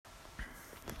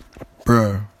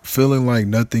Bruh, feeling like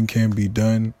nothing can be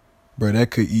done, bruh,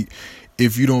 that could eat.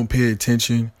 If you don't pay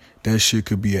attention, that shit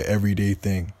could be an everyday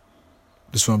thing.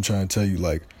 That's what I'm trying to tell you.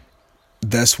 Like,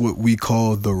 that's what we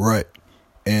call the rut.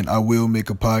 And I will make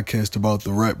a podcast about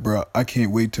the rut, bro. I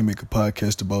can't wait to make a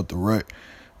podcast about the rut.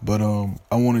 But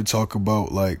I want to talk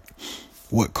about like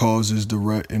what causes the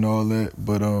rut and all that.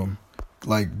 But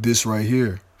like this right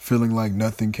here, feeling like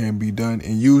nothing can be done.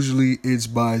 And usually it's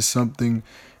by something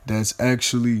that's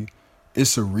actually,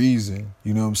 it's a reason.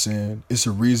 You know what I'm saying? It's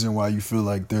a reason why you feel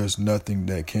like there's nothing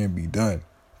that can be done.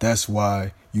 That's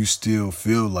why you still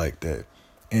feel like that.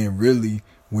 And really,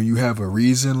 when you have a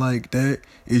reason like that,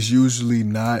 it's usually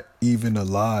not even a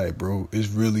lie, bro. It's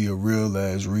really a real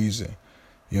ass reason.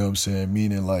 You know what I'm saying?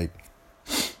 Meaning like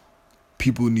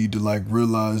people need to like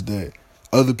realize that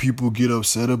other people get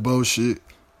upset about shit,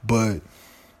 but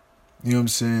you know what I'm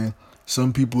saying?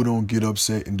 Some people don't get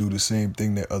upset and do the same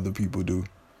thing that other people do.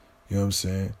 You know what I'm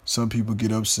saying? Some people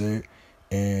get upset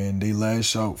and they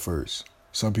lash out first.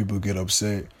 Some people get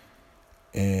upset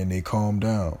and they calm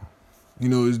down. You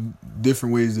know, it's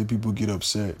different ways that people get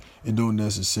upset. It don't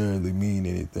necessarily mean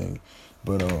anything.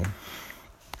 But,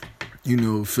 you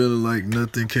know, feeling like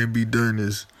nothing can be done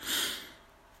is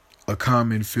a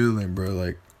common feeling, bro.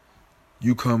 Like,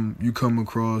 you come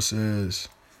across as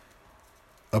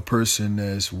a person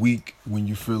that's weak when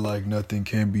you feel like nothing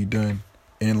can be done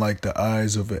in, like, the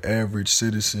eyes of an average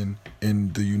citizen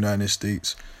in the United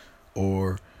States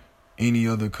or any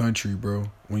other country,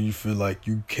 bro. When you feel like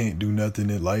you can't do nothing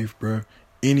in life, bro.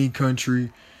 Any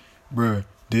country, bro,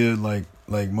 they're like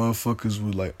motherfuckers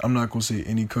would like, I'm not gonna say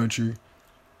any country,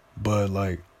 but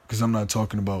like, cause I'm not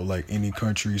talking about like any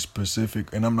country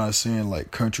specific, and I'm not saying like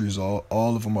countries, all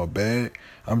of them are bad.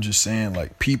 I'm just saying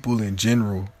like people in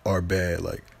general are bad.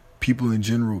 Like people in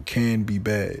general can be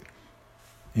bad.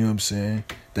 You know what I'm saying?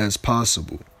 That's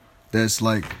possible. That's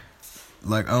like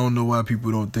I don't know why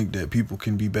people don't think that people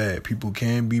can be bad. People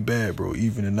can be bad, bro.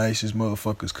 Even the nicest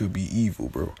motherfuckers could be evil,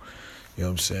 bro. You know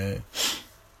what I'm saying?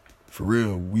 For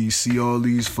real, we see all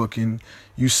these fucking,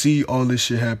 you see all this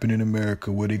shit happen in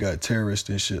America where they got terrorists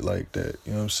and shit like that.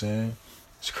 You know what I'm saying?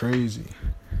 It's crazy.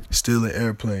 Stealing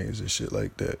airplanes and shit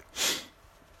like that.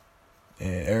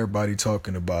 And everybody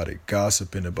talking about it,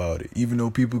 gossiping about it. Even though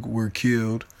people were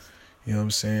killed, you know what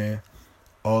I'm saying?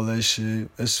 All that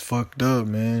shit, that's fucked up,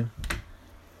 man.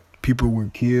 People were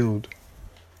killed,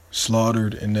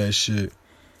 slaughtered in that shit. You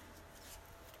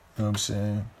know what I'm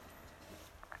saying?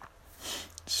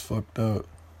 It's fucked up.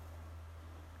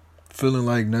 Feeling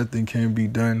like nothing can be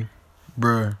done,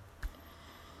 bruh.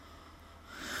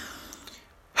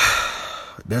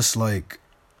 That's like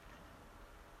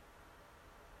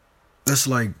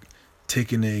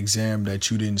taking the exam that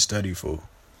you didn't study for.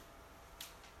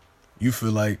 You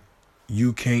feel like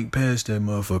you can't pass that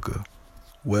motherfucker.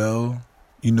 Well,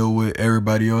 you know what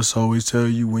everybody else always tell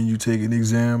you when you take an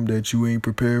exam that you ain't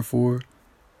prepared for?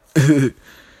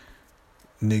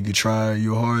 Nigga, try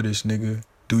your hardest, nigga.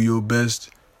 Do your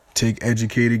best. Take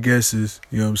educated guesses.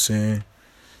 You know what I'm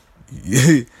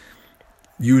saying?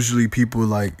 Usually people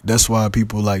like, that's why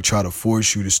people like try to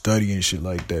force you to study and shit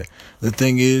like that. The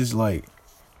thing is like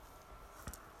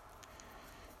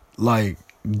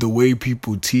the way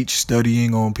people teach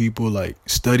studying on people, like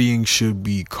studying should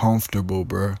be comfortable,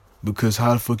 bruh. Because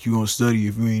how the fuck you gonna study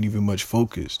if you ain't even much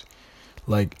focused?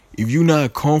 Like, if you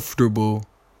not comfortable,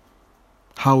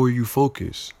 how are you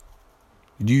focused?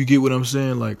 Do you get what I'm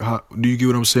saying? Like, how do you get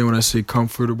what I'm saying when I say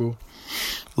comfortable?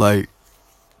 Like,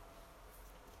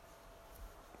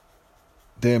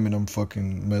 damn it, I'm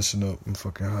fucking messing up. I'm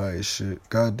fucking high as shit.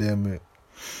 God damn it.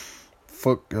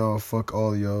 Fuck y'all. Fuck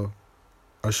all y'all.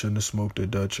 I shouldn't have smoked that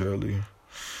Dutch earlier.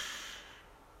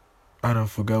 I done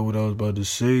forgot what I was about to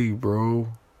say, bro.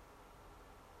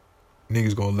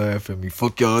 Niggas gonna laugh at me.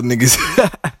 Fuck y'all niggas.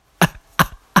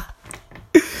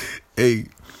 Hey,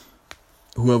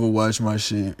 whoever watched my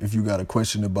shit, if you got a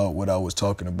question about what I was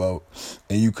talking about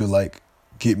and you could like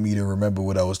get me to remember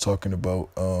what I was talking about,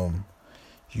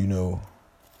 you know,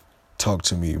 talk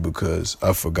to me because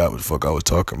I forgot what the fuck I was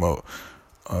talking about.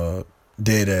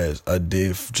 Dead ass, I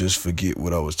did just forget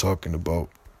what I was talking about.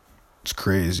 It's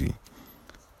crazy.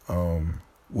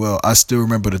 Well, I still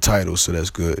remember the title, so that's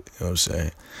good. You know what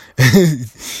I'm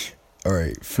saying? All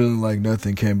right, feeling like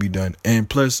nothing can be done. And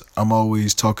plus, I'm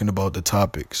always talking about the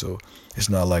topic, so it's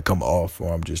not like I'm off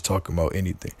or I'm just talking about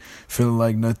anything. Feeling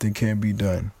like nothing can be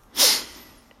done.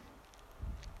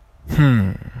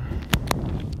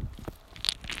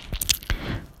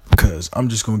 Because I'm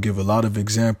just going to give a lot of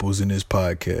examples in this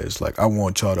podcast. Like, I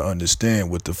want y'all to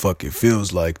understand what the fuck it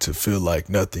feels like to feel like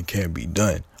nothing can be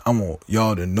done. I want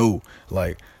y'all to know,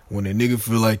 like, when a nigga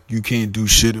feel like you can't do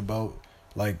shit about,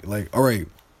 all right,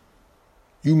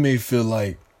 you may feel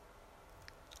like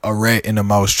a rat in a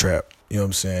mouse trap. You know what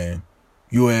I'm saying?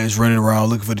 Your ass running around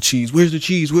looking for the cheese. Where's the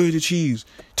cheese? Where's the cheese?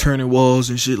 Turning walls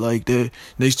and shit like that.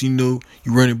 Next thing you know,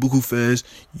 you running buku fast.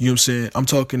 You know what I'm saying? I'm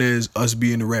talking as us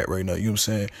being the rat right now. You know what I'm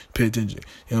saying? Pay attention.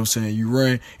 You know what I'm saying? You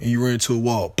run and you run into a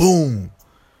wall. Boom.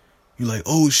 You like,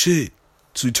 oh shit.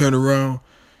 So you turn around.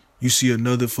 You see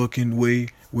another fucking way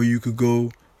where you could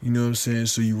go. You know what I'm saying?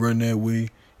 So you run that way.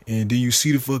 And then you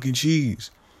see the fucking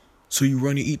cheese. So you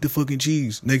run and eat the fucking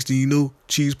cheese. Next thing you know,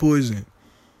 cheese poison.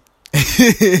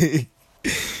 Let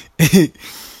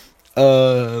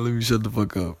me shut the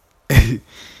fuck up.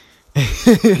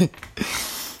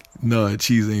 No,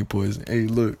 cheese ain't poison. Hey,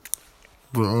 look.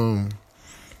 But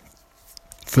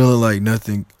feeling like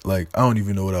nothing, like I don't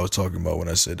even know what I was talking about when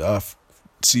I said that.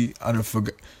 I done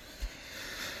forgot.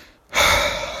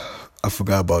 I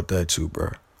forgot about that too, bro.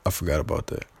 I forgot about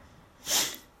that.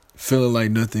 Feeling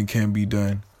like nothing can be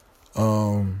done.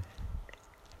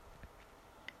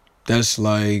 That's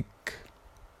like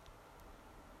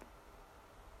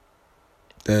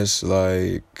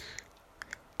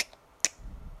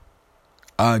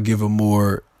I'll give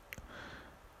an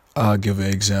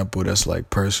example that's like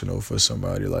personal for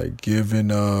somebody, like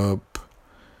giving up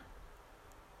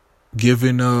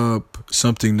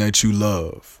something that you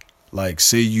love. Like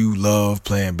say you love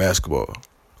playing basketball,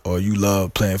 or you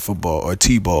love playing football or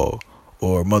T-ball,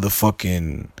 or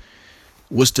motherfucking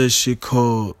what's that shit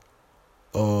called?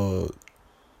 I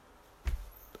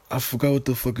forgot what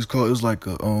the fuck it's called. It was like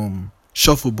a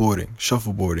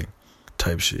shuffleboarding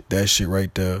type shit. That shit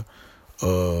right there.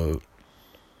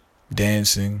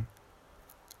 Dancing,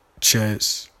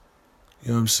 chess, you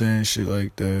know what I'm saying? Shit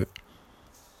like that.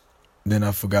 Then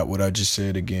I forgot what I just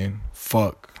said again.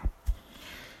 Fuck.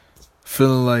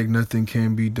 Feeling like nothing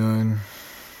can be done.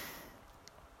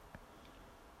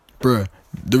 Bruh,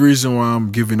 the reason why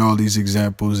I'm giving all these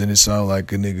examples and it sound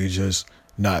like a nigga just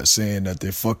not saying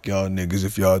nothing. Fuck y'all niggas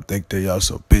if y'all think that y'all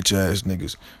some bitch ass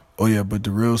niggas. Oh yeah, but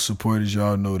the real supporters,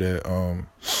 y'all know that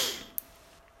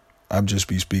I'm just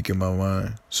be speaking my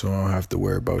mind, so I don't have to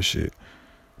worry about shit.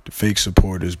 The fake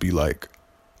supporters be like,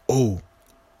 oh,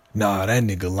 nah, that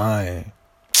nigga lying.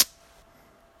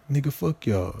 Nigga, fuck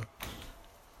y'all.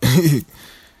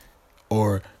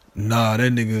 Or, nah,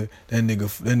 that nigga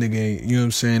ain't, you know what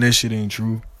I'm saying? That shit ain't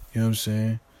true. You know what I'm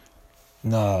saying?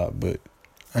 Nah, but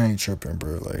I ain't tripping,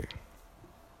 bro. Like,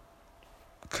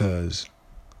 cause,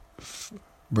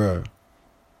 bro,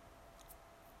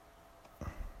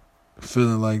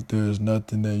 feeling like there's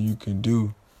nothing that you can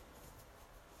do.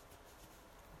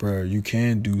 Bro, you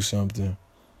can do something.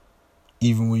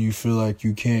 Even when you feel like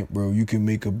you can't, bro, you can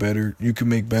make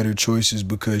better choices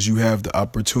because you have the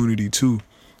opportunity to.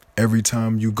 Every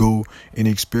time you go and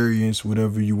experience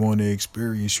whatever you want to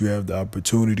experience, you have the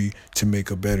opportunity to make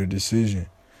a better decision.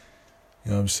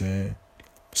 You know what I'm saying?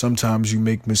 Sometimes you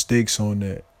make mistakes on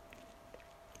that,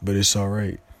 but it's all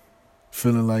right.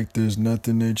 Feeling like there's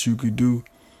nothing that you could do,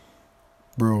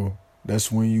 bro,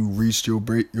 that's when you reached your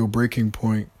breaking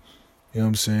point. You know what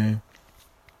I'm saying?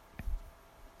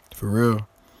 For real.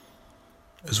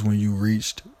 That's when you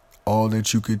reached all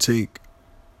that you could take.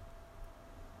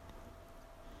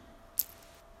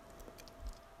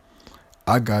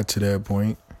 I got to that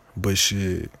point, but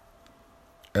shit,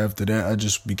 after that, I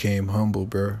just became humble,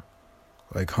 bro.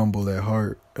 Like, humble at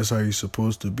heart. That's how you're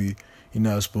supposed to be. You're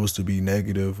not supposed to be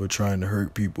negative or trying to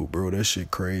hurt people, bro. That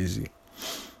shit crazy.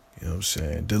 You know what I'm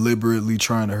saying? Deliberately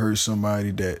trying to hurt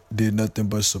somebody that did nothing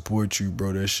but support you,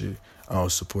 bro. That shit, I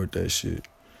don't support that shit.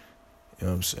 You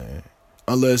know what I'm saying?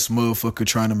 Unless motherfucker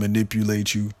trying to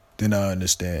manipulate you, then I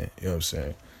understand. You know what I'm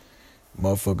saying?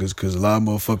 Motherfuckers, because a lot of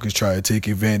motherfuckers try to take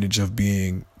advantage of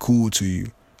being cool to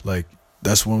you. Like,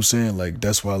 that's what I'm saying. Like,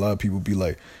 that's why a lot of people be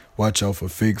like, watch out for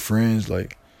fake friends.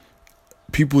 Like,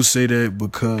 people say that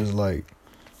because, like,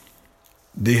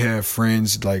 they have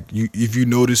friends, like, if you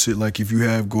notice it, like, if you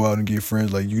go out and get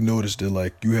friends, like, you notice that,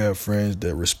 like, you have friends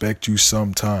that respect you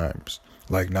sometimes.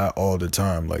 Like, not all the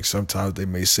time. Like, sometimes they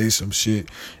may say some shit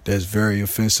that's very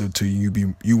offensive to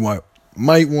you. You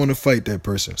might want to fight that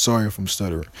person. Sorry if I'm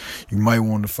stuttering. You might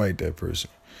want to fight that person.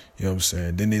 You know what I'm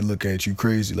saying? Then they look at you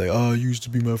crazy, like, oh, you used to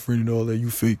be my friend and all that, you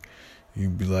fake. You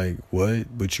be like,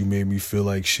 what? But you made me feel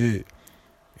like shit.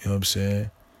 You know what I'm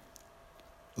saying?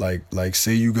 Like,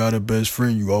 say you got a best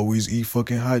friend, you always eat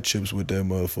fucking hot chips with that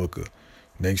motherfucker.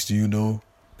 Next thing you know,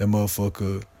 that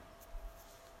motherfucker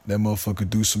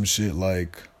do some shit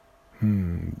like,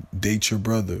 date your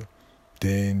brother.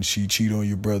 Then she cheat on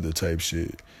your brother type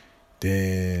shit.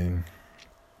 Then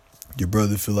your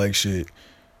brother feel like shit.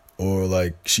 Or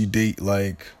like she date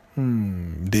like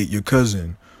Date your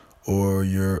cousin or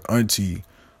your auntie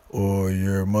or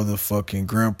your motherfucking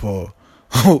grandpa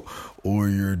or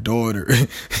your daughter.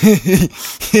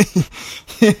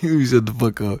 You shut the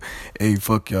fuck up. Hey,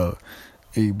 fuck y'all.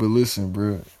 Hey, but listen,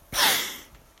 bro.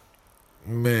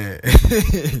 Man.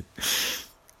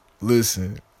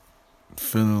 Listen.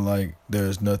 Feeling like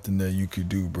there's nothing that you could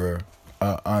do, bro.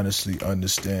 I honestly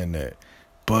understand that.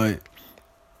 But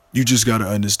you just gotta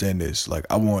understand this. Like,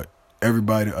 I want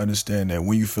everybody to understand that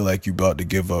when you feel like you about to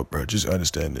give up, bro, just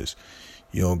understand this.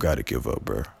 You don't gotta give up,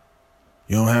 bro.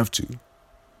 You don't have to.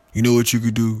 You know what you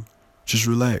could do? Just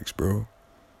relax, bro.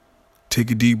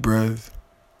 Take a deep breath.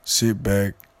 Sit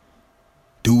back.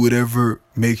 Do whatever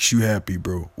makes you happy,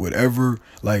 bro. Whatever,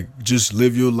 like, just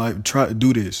live your life. Try to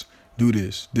do this. Do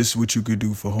this. This is what you could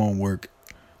do for homework,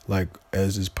 like,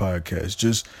 as this podcast.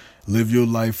 Just live your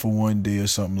life for one day or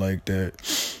something like that.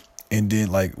 And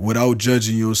then, like, without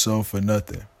judging yourself or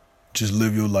nothing. Just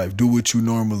live your life. Do what you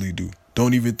normally do.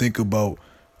 Don't even think about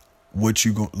what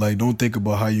you don't think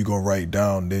about how you gonna write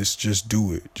down this. Just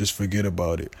do it. Just forget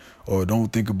about it. Or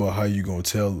don't think about how you gonna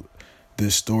tell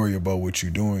this story about what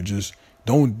you're doing. Just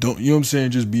don't, you know what I'm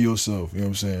saying? Just be yourself. You know what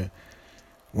I'm saying?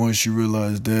 Once you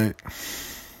realize that,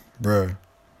 bruh,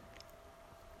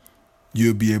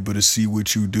 you'll be able to see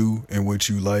what you do and what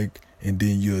you like, and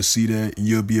then you'll see that and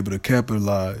you'll be able to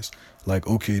capitalize. Like,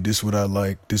 okay, this is what I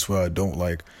like, this is what I don't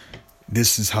like.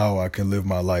 This is how I can live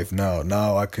my life now.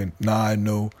 Now I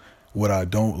know what I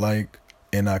don't like,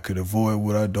 and I could avoid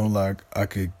what I don't like. I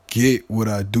could get what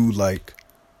I do like.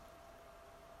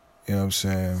 You know what I'm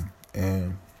saying?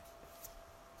 And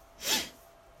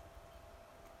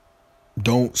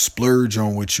don't splurge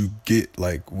on what you get,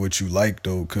 like what you like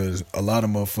though, cause a lot of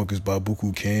motherfuckers buy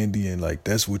buku candy and like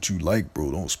that's what you like,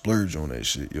 bro. Don't splurge on that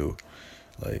shit, yo.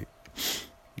 Like,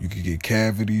 you could get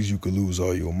cavities, you could lose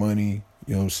all your money,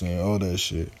 you know what I'm saying? All that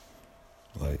shit.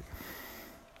 Like,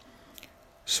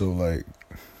 so like,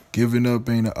 giving up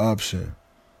ain't an option.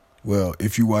 Well,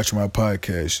 if you watch my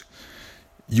podcast,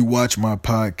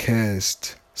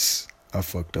 I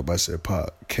fucked up. I said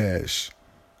podcast.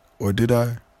 Or did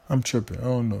I? I'm tripping. I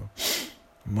don't know.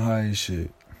 I'm high as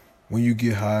shit. When you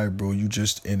get high, bro, you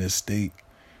just in a state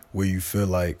where you feel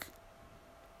like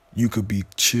you could be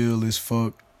chill as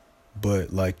fuck,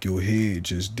 but like your head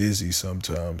just dizzy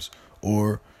sometimes.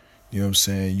 Or, you know what I'm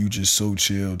saying, you just so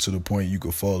chill to the point you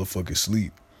could fall the fuck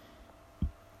asleep.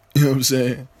 You know what I'm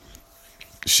saying?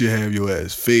 Shit have your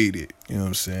ass faded. You know what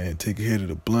I'm saying? Take a hit of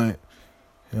the blunt.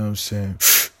 You know what I'm saying?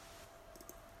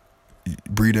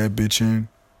 Breathe that bitch in.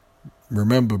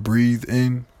 Remember, breathe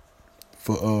in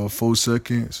for 4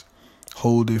 seconds.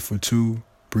 Hold it for 2.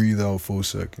 Breathe out 4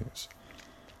 seconds.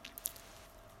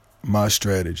 My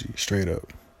strategy, straight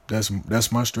up.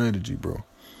 That's my strategy, bro.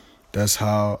 That's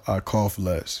how I cough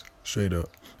less, straight up.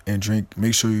 And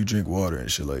make sure you drink water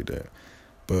and shit like that.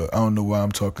 But I don't know why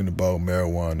I'm talking about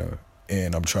marijuana,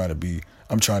 and I'm trying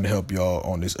to help y'all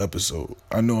on this episode.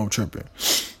 I know I'm tripping,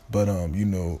 but you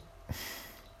know,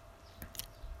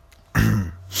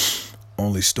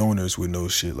 only stoners would know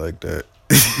shit like that.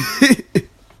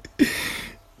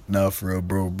 Nah, for real,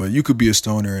 bro. But you could be a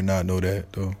stoner and not know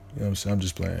that, though. You know what I'm saying? I'm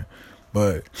just playing.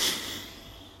 But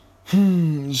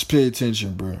just pay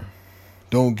attention, bro.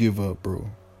 Don't give up, bro.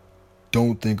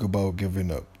 Don't think about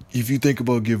giving up. If you think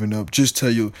about giving up, just tell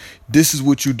you, this is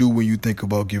what you do when you think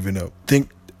about giving up.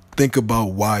 Think about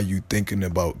why you thinking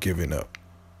about giving up.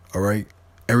 All right?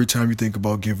 Every time you think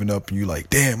about giving up and you're like,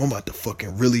 damn, I'm about to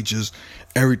fucking really just,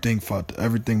 everything about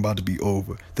to be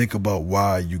over. Think about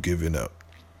why you giving up.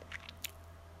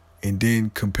 And then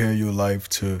compare your life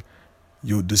to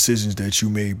your decisions that you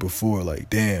made before. Like,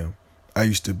 damn, I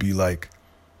used to be like,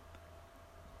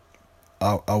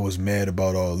 I was mad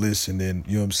about all this, and then,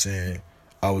 you know what I'm saying,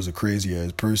 I was a crazy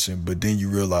ass person, but then you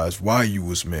realize why you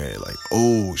was mad. Like,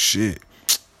 oh shit,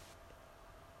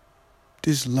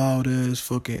 this loud ass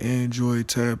fucking Android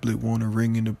tablet wanna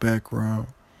ring in the background.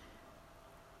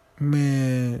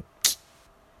 Man,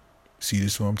 see,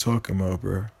 this is what I'm talking about,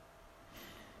 bro.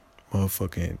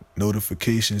 Motherfucking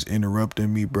notifications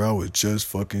interrupting me, bro. I was just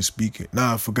fucking speaking.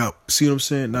 Nah, I forgot. See what I'm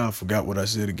saying? Nah, I forgot what I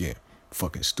said again.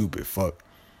 Fucking stupid fuck.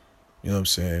 You know what I'm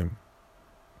saying?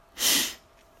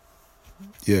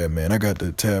 Yeah, man, I got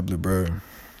the tablet, bro. I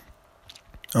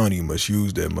don't even much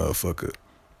use that motherfucker.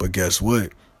 But guess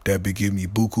what? That be giving me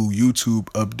buku YouTube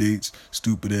updates,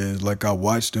 stupid ass. Like, I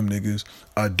watch them niggas.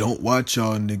 I don't watch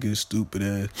y'all niggas, stupid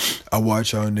ass. I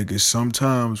watch y'all niggas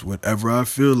sometimes whenever I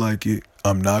feel like it.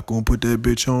 I'm not gonna put that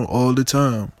bitch on all the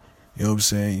time. You know what I'm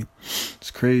saying?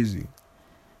 It's crazy.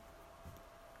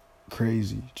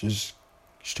 Crazy. Just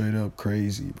straight up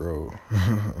crazy, bro.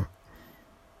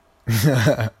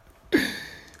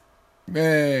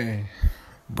 Man,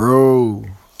 bro.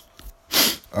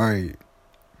 All right,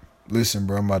 listen,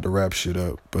 bro. I'm about to wrap shit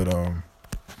up, but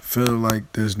feel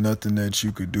like there's nothing that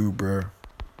you could do, bro.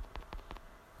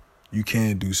 You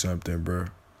can do something, bro.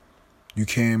 You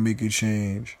can make a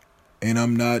change. And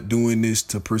I'm not doing this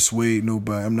to persuade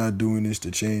nobody. I'm not doing this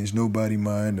to change nobody's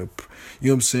mind. You know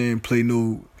what I'm saying? Play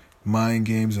no mind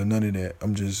games or none of that.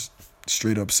 I'm just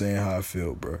straight up saying how I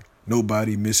feel, bro.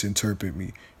 Nobody misinterpret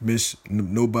me.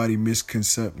 Nobody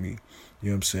misconcept me. You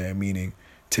know what I'm saying? Meaning,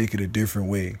 take it a different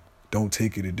way. Don't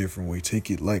take it a different way. Take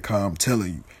it like how I'm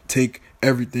telling you. Take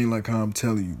everything like how I'm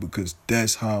telling you, because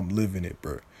that's how I'm living it,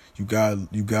 bro. You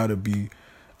gotta be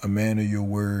a man of your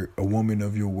word, a woman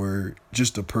of your word,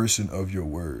 just a person of your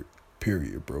word,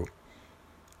 period, bro.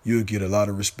 You'll get a lot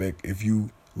of respect if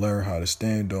you learn how to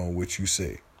stand on what you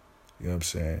say. You know what I'm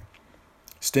saying?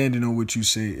 Standing on what you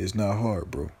say is not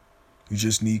hard, bro. You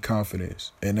just need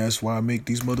confidence. And that's why I make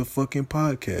these motherfucking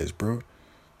podcasts, bro.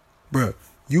 Bro,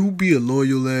 you be a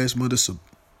loyal ass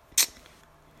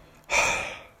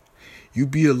you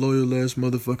be a loyal ass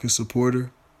motherfucking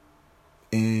supporter,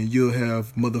 and you'll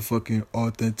have motherfucking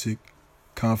authentic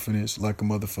confidence like a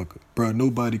motherfucker. Bro,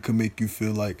 nobody can make you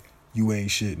feel like you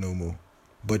ain't shit no more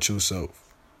but yourself.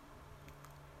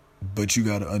 But you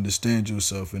gotta understand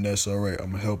yourself, and that's alright.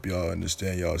 I'm gonna help y'all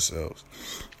understand yourselves.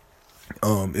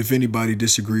 If anybody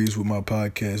disagrees with my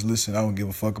podcast, listen, I don't give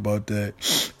a fuck about that.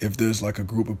 If there's like a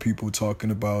group of people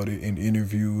talking about it in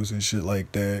interviews and shit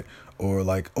like that, or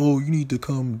like, oh, you need to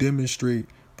come demonstrate.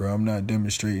 Bro, I'm not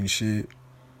demonstrating shit.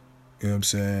 You know what I'm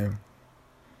saying?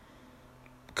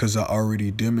 Because I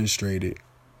already demonstrated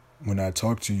when I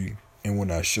talk to you and when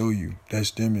I show you.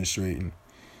 That's demonstrating.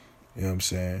 You know what I'm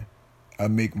saying? I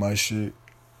make my shit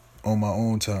on my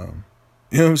own time.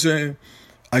 You know what I'm saying?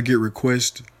 I get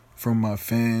requests from my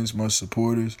fans, my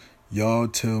supporters. Y'all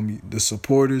tell me, the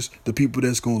supporters, the people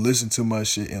that's going to listen to my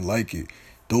shit and like it,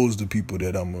 those the people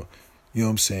that I'm you know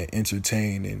what I'm saying,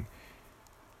 entertain. And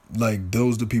like,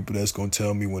 those the people that's going to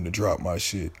tell me when to drop my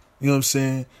shit. You know what I'm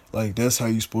saying? Like, that's how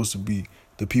you supposed to be.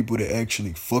 The people that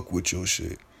actually fuck with your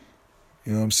shit.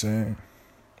 You know what I'm saying?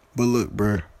 But look,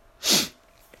 bruh.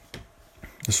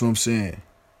 That's what I'm saying.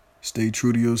 Stay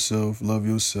true to yourself. Love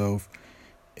yourself.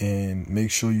 And make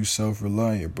sure you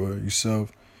self-reliant, bruh.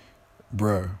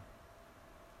 Bruh.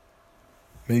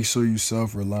 Make sure you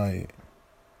self-reliant.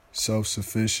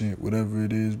 Self-sufficient. Whatever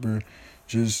it is, bruh.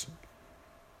 Just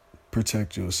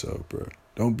protect yourself, bruh.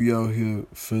 Don't be out here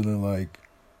feeling like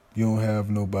you don't have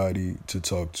nobody to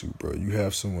talk to, bro. You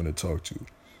have someone to talk to.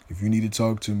 If you need to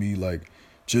talk to me,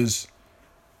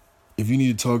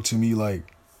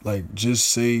 just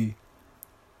say,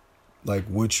 like,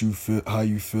 what you feel, how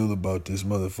you feel about this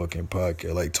motherfucking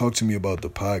podcast. Like, talk to me about the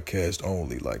podcast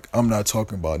only. Like, I'm not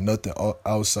talking about nothing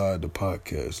outside the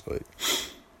podcast.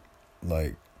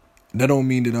 Like, that don't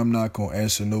mean that I'm not gonna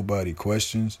answer nobody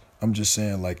questions. I'm just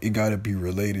saying, like, it gotta be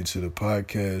related to the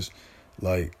podcast.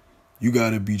 Like, you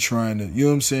gotta be trying to, you know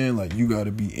what I'm saying? Like, you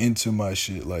gotta be into my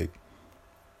shit. Like,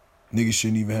 niggas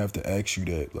shouldn't even have to ask you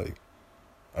that. Like,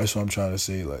 that's what I'm trying to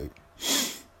say. Like,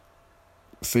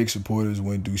 fake supporters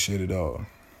wouldn't do shit at all.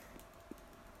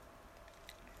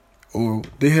 Or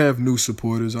they have new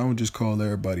supporters. I don't just call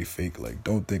everybody fake. Like,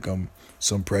 don't think I'm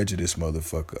some prejudiced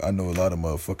motherfucker. I know a lot of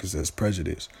motherfuckers that's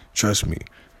prejudiced. Trust me.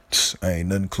 I ain't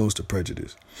nothing close to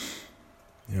prejudice.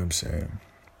 You know what I'm saying?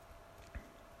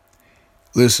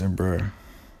 Listen, bro.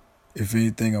 If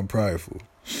anything, I'm prideful.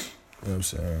 You know what I'm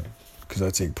saying? Because I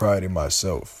take pride in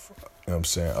myself. You know what I'm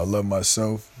saying? I love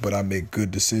myself, but I make good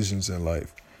decisions in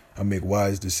life. I make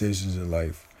wise decisions in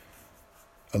life.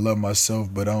 I love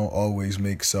myself, but I don't always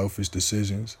make selfish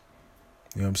decisions.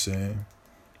 You know what I'm saying?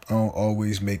 I don't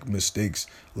always make mistakes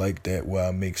like that where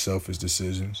I make selfish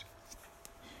decisions.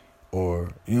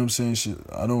 Or, you know what I'm saying? Shit,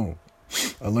 I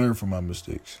learn from my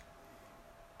mistakes.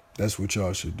 That's what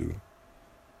y'all should do.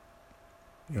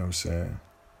 You know what I'm saying?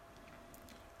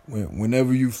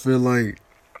 Whenever you feel like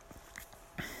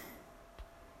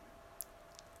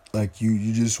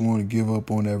you just want to give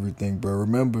up on everything, bro,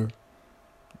 remember,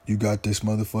 you got this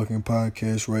motherfucking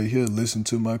podcast right here. Listen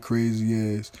to my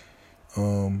crazy ass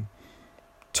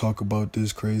talk about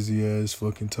this crazy ass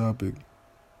fucking topic.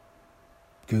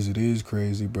 Because it is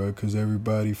crazy, bro. Because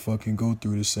everybody fucking go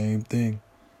through the same thing.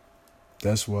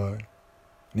 That's why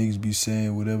niggas be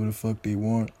saying whatever the fuck they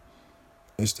want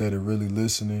instead of really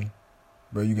listening.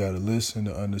 Bro, you gotta listen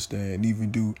to understand.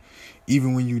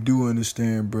 Even when you do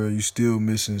understand, bro, you still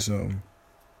missing something.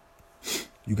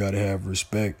 You gotta have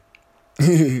respect.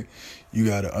 You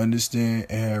gotta understand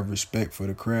and have respect for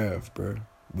the craft, bro.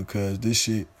 because this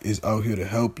shit is out here to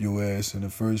help your ass in the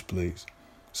first place.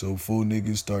 So before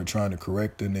niggas start trying to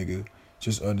correct a nigga,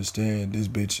 just understand this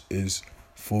bitch is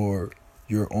for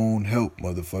your own help,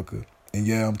 motherfucker. And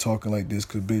yeah, I'm talking like this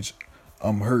because, bitch,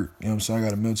 I'm hurt. You know what I'm saying? I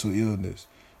got a mental illness.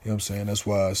 You know what I'm saying? That's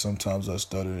why sometimes I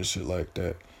stutter and shit like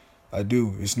that. I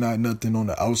do. It's not nothing on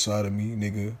the outside of me,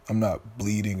 nigga. I'm not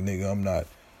bleeding, nigga. I'm not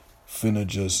finna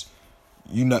just...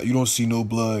 You don't see no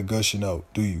blood gushing out,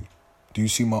 do you? Do you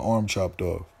see my arm chopped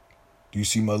off? Do you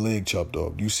see my leg chopped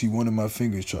off? Do you see one of my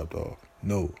fingers chopped off?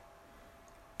 No.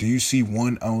 Do you see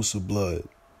 1 ounce of blood?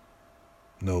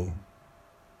 No.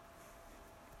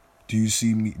 Do you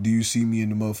see me in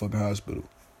the motherfucking hospital?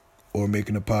 Or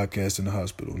making a podcast in the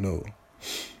hospital? No.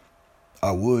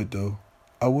 I would, though.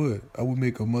 I would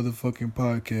make a motherfucking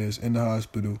podcast in the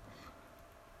hospital.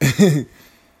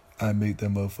 I'd make that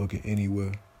motherfucker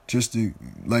anywhere. Just to,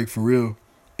 like, for real.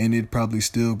 And it'd probably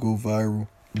still go viral.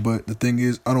 But the thing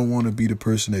is, I don't want to be the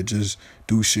person that just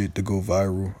do shit to go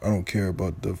viral. I don't care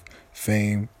about the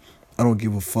fame. I don't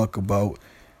give a fuck about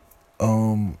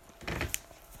all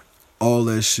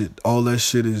that shit. All that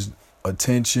shit is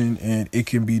attention, and it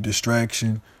can be a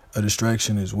distraction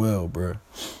as well, bruh.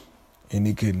 And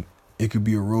it could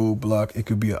be a roadblock. It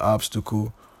could be an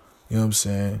obstacle. You know what I'm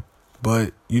saying?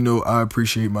 But, you know, I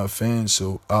appreciate my fans,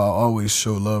 so I'll always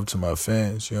show love to my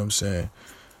fans. You know what I'm saying?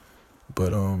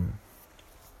 But,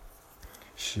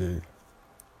 shit.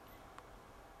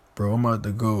 Bro, I'm about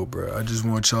to go, bro. I just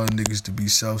want y'all niggas to be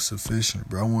self-sufficient,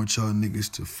 bro. I want y'all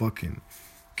niggas to fucking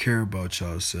care about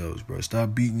yourselves, bro.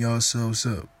 Stop beating yourselves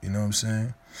up. You know what I'm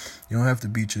saying? You don't have to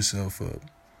beat yourself up.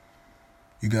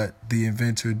 You got the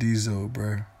inventor, Diesel,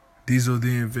 bro. Diesel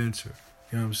the inventor.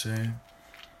 You know what I'm saying?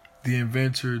 The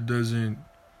inventor doesn't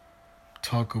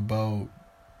talk about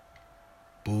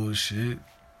bullshit.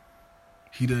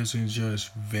 He doesn't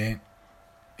just vent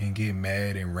and get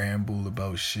mad and ramble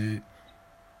about shit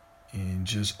and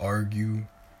just argue.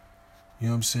 You know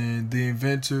what I'm saying? The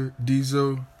inventor,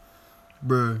 Diesel,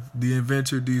 bruh. The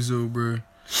inventor, Diesel, bruh.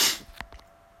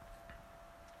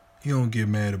 He don't get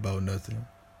mad about nothing.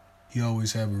 He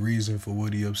always have a reason for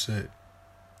what he upset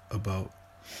about.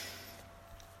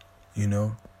 You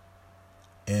know?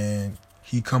 And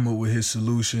he come up with his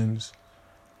solutions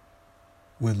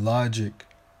with logic.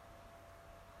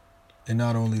 And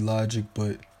not only logic,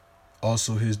 but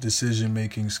also his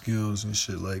decision-making skills and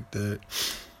shit like that.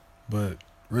 But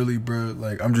really, bro,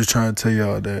 like, I'm just trying to tell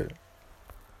y'all that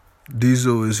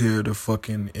Diesel is here to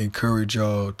fucking encourage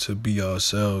y'all to be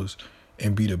yourselves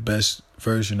and be the best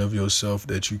version of yourself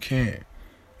that you can. You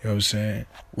know what I'm saying?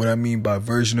 What I mean by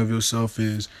version of yourself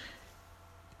is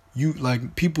you,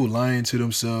 like, people lying to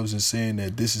themselves and saying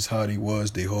that this is how they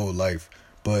was their whole life.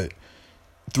 But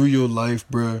through your life,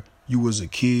 bruh, you was a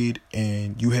kid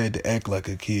and you had to act like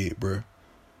a kid, bruh.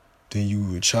 Then you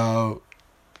were a child.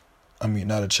 I mean,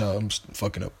 not a child. I'm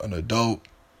fucking up. An adult.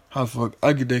 How the fuck?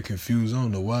 I get that confused. I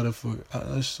don't know why the fuck.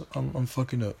 I'm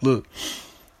fucking up. Look.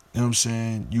 You know what I'm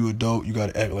saying? You adult. You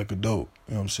got to act like adult.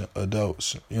 You know what I'm saying?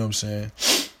 Adults. You know what I'm saying?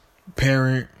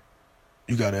 Parent.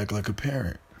 You got to act like a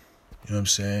parent. You know what I'm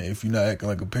saying? If you're not acting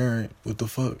like a parent, what the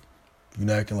fuck? If you're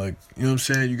not acting like... You know what I'm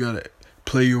saying? You got to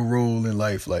play your role in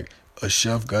life. Like, a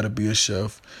chef got to be a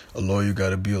chef. A lawyer got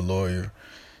to be a lawyer.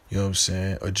 You know what I'm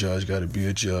saying? A judge got to be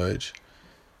a judge.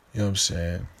 You know what I'm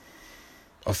saying?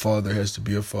 A father has to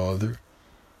be a father.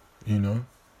 You know?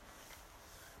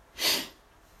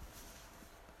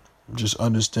 Just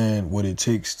understand what it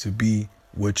takes to be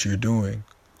what you're doing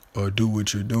or do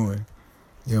what you're doing.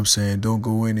 You know what I'm saying? Don't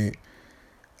go in it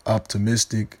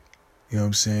optimistic. You know what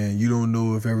I'm saying? You don't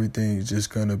know if everything's just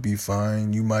going to be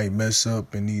fine. You might mess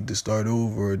up and need to start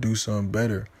over or do something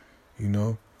better, you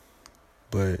know?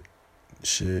 But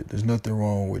shit, there's nothing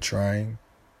wrong with trying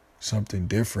something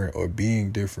different or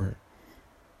being different.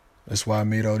 That's why I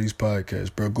made all these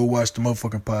podcasts, bro. Go watch the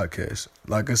motherfucking podcast.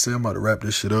 Like I said, I'm about to wrap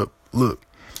this shit up. Look,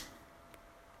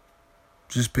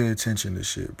 just pay attention to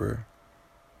shit, bro.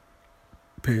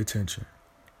 Pay attention.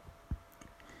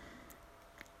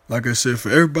 Like I said, for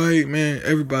everybody, man,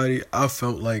 I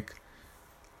felt like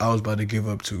I was about to give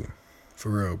up to. For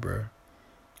real, bro.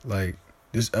 Like,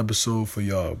 this episode for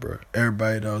y'all, bro.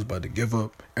 Everybody that was about to give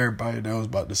up. Everybody that was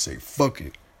about to say, fuck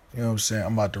it. You know what I'm saying?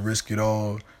 I'm about to risk it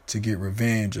all to get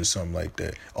revenge or something like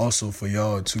that. Also for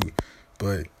y'all, too.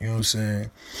 But, you know what I'm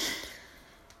saying?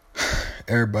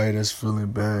 Everybody that's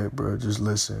feeling bad, bro, just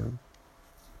listen.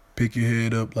 Pick your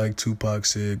head up, like Tupac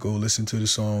said. Go listen to the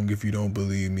song if you don't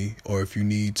believe me. Or if you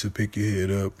need to pick your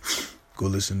head up, go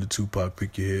listen to Tupac,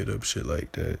 pick your head up, shit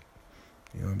like that.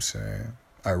 You know what I'm saying?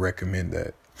 I recommend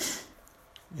that.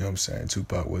 You know what I'm saying?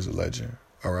 Tupac was a legend.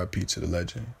 R.I.P. to the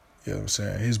legend. You know what I'm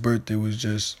saying? His birthday was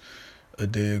just a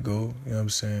day ago. You know what I'm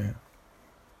saying?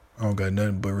 I don't got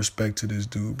nothing but respect to this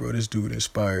dude, bro. This dude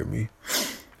inspired me.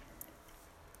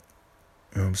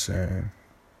 You know what I'm saying?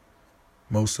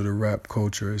 Most of the rap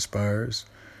culture inspires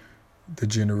the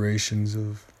generations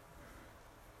of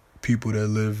people that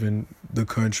live in the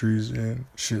countries and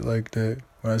shit like that.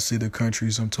 When I say the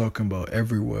countries, I'm talking about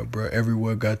everywhere, bro.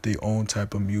 Everywhere got their own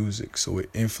type of music, so it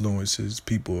influences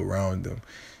people around them.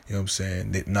 You know what I'm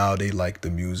saying? Now they like the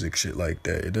music, shit like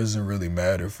that. It doesn't really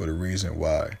matter for the reason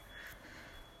why.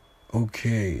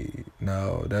 Okay,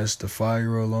 now that's the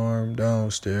fire alarm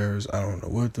downstairs. I don't know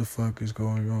what the fuck is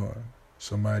going on.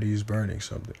 Somebody is burning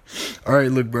something. All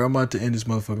right, look, bro, I'm about to end this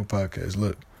motherfucking podcast.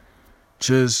 Look,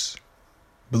 just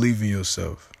believe in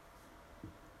yourself.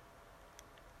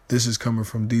 This is coming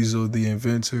from Diesel the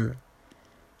Inventor.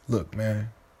 Look,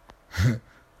 man,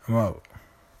 I'm out.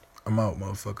 I'm out,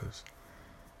 motherfuckers.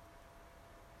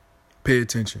 Pay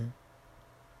attention.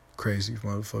 Crazy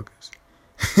motherfuckers.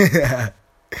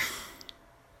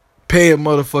 Pay a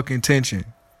motherfucking attention.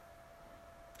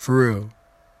 For real.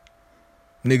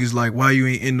 Niggas like, why you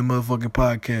ain't in the motherfucking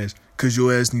podcast? Cause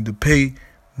your ass need to pay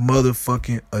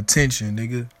motherfucking attention,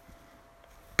 nigga.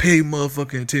 Pay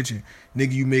motherfucking attention.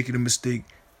 Nigga, you making a mistake.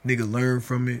 Nigga, learn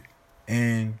from it.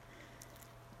 And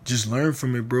just learn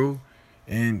from it, bro.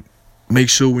 And make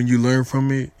sure when you learn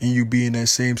from it and you be in that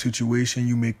same situation,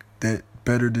 you make that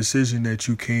better decision that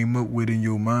you came up with in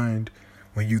your mind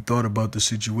when you thought about the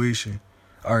situation.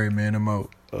 All right, man, I'm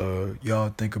out.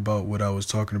 Y'all think about what I was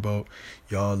talking about.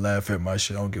 Y'all laugh at my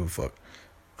shit. I don't give a fuck.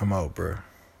 I'm out, bro.